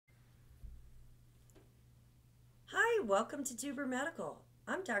welcome to Duber Medical.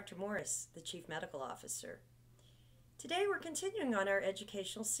 I'm Dr. Morris, the Chief Medical Officer. Today we're continuing on our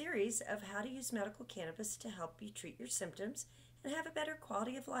educational series of how to use medical cannabis to help you treat your symptoms and have a better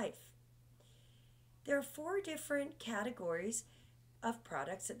quality of life. There are 4 different categories of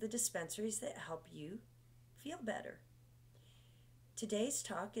products at the dispensaries that help you feel better. Today's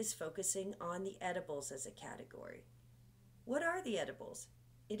talk is focusing on the edibles as a category. What are the edibles?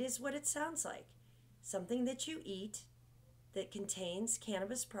 It is what it sounds like. Something that you eat that contains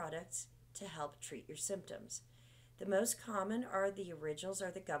cannabis products to help treat your symptoms. The most common are the originals, or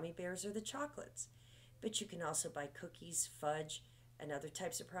the gummy bears, or the chocolates. But you can also buy cookies, fudge, and other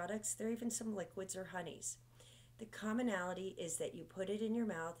types of products. There are even some liquids or honeys. The commonality is that you put it in your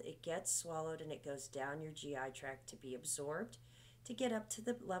mouth, it gets swallowed, and it goes down your GI tract to be absorbed, to get up to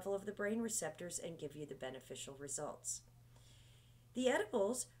the level of the brain receptors and give you the beneficial results. The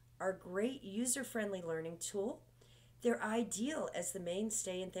edibles are a great user-friendly learning tool. They're ideal as the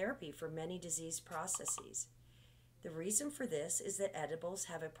mainstay in therapy for many disease processes. The reason for this is that edibles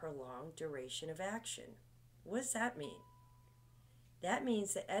have a prolonged duration of action. What does that mean? That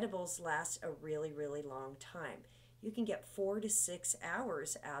means that edibles last a really, really long time. You can get 4 to 6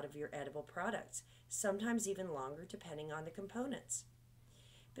 hours out of your edible products, sometimes even longer depending on the components.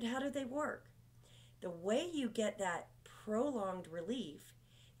 But how do they work? The way you get that prolonged relief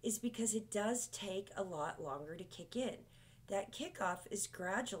is because it does take a lot longer to kick in. That kickoff is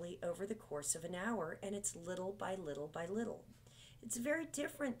gradually over the course of an hour, and it's little by little by little. It's very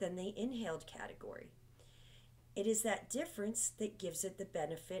different than the inhaled category. It is that difference that gives it the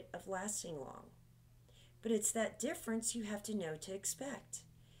benefit of lasting long. But it's that difference you have to know to expect.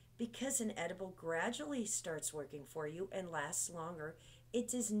 Because an edible gradually starts working for you and lasts longer,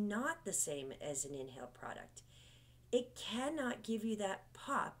 it is not the same as an inhaled product. It cannot give you that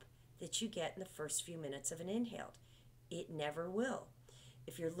pop that you get in the first few minutes of an inhaled. It never will.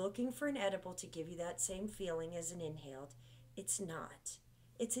 If you're looking for an edible to give you that same feeling as an inhaled, it's not.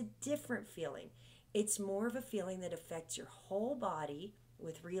 It's a different feeling. It's more of a feeling that affects your whole body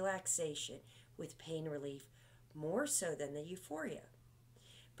with relaxation, with pain relief, more so than the euphoria.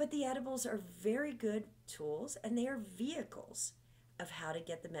 But the edibles are very good tools, and they are vehicles of how to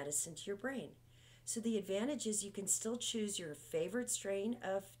get the medicine to your brain. So the advantage is you can still choose your favorite strain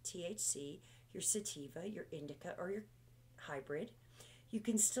of THC, your sativa, your indica, or your hybrid. You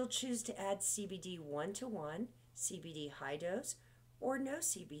can still choose to add CBD 1-to-1, CBD high dose, or no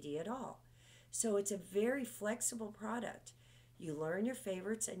CBD at all. So it's a very flexible product. You learn your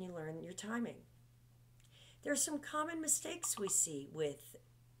favorites and you learn your timing. There are some common mistakes we see with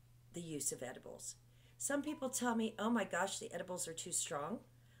the use of edibles. Some people tell me, oh my gosh, the edibles are too strong.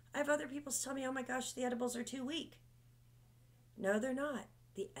 I have other people tell me, oh my gosh, the edibles are too weak. No, they're not.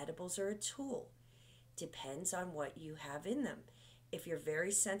 The edibles are a tool. Depends on what you have in them. If you're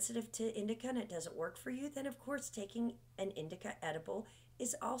very sensitive to indica and it doesn't work for you, then of course taking an indica edible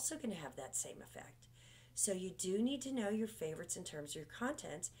is also going to have that same effect. So you do need to know your favorites in terms of your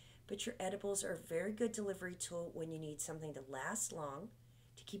contents, but your edibles are a very good delivery tool when you need something to last long,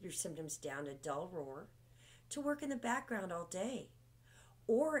 to keep your symptoms down to dull roar, to work in the background all day,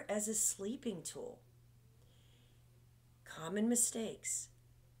 or as a sleeping tool. Common mistakes.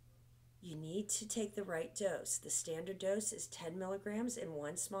 You need to take the right dose. The standard dose is 10 milligrams in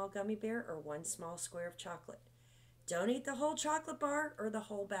 1 small gummy bear or 1 small square of chocolate. Don't eat the whole chocolate bar or the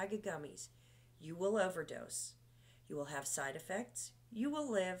whole bag of gummies. You will overdose. You will have side effects. You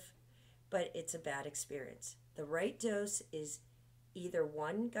will live, but it's a bad experience. The right dose is either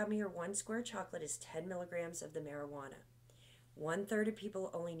 1 gummy or 1 square chocolate is 10 milligrams of the marijuana. 1/3 of people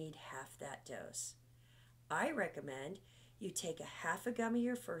only need half that dose. I recommend you take a half a gummy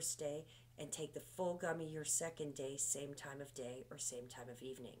your first day and take the full gummy your second day, same time of day or same time of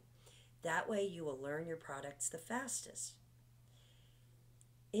evening. That way you will learn your products the fastest.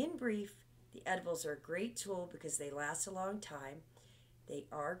 In brief, the edibles are a great tool because they last a long time. They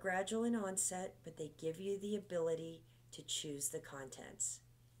are gradual in onset, but they give you the ability to choose the contents.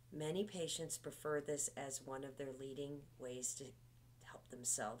 Many patients prefer this as one of their leading ways to help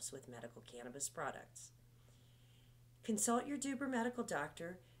themselves with medical cannabis products. Consult your Duber medical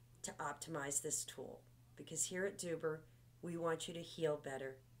doctor to optimize this tool, because here at Duber, we want you to heal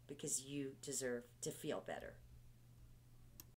better because you deserve to feel better.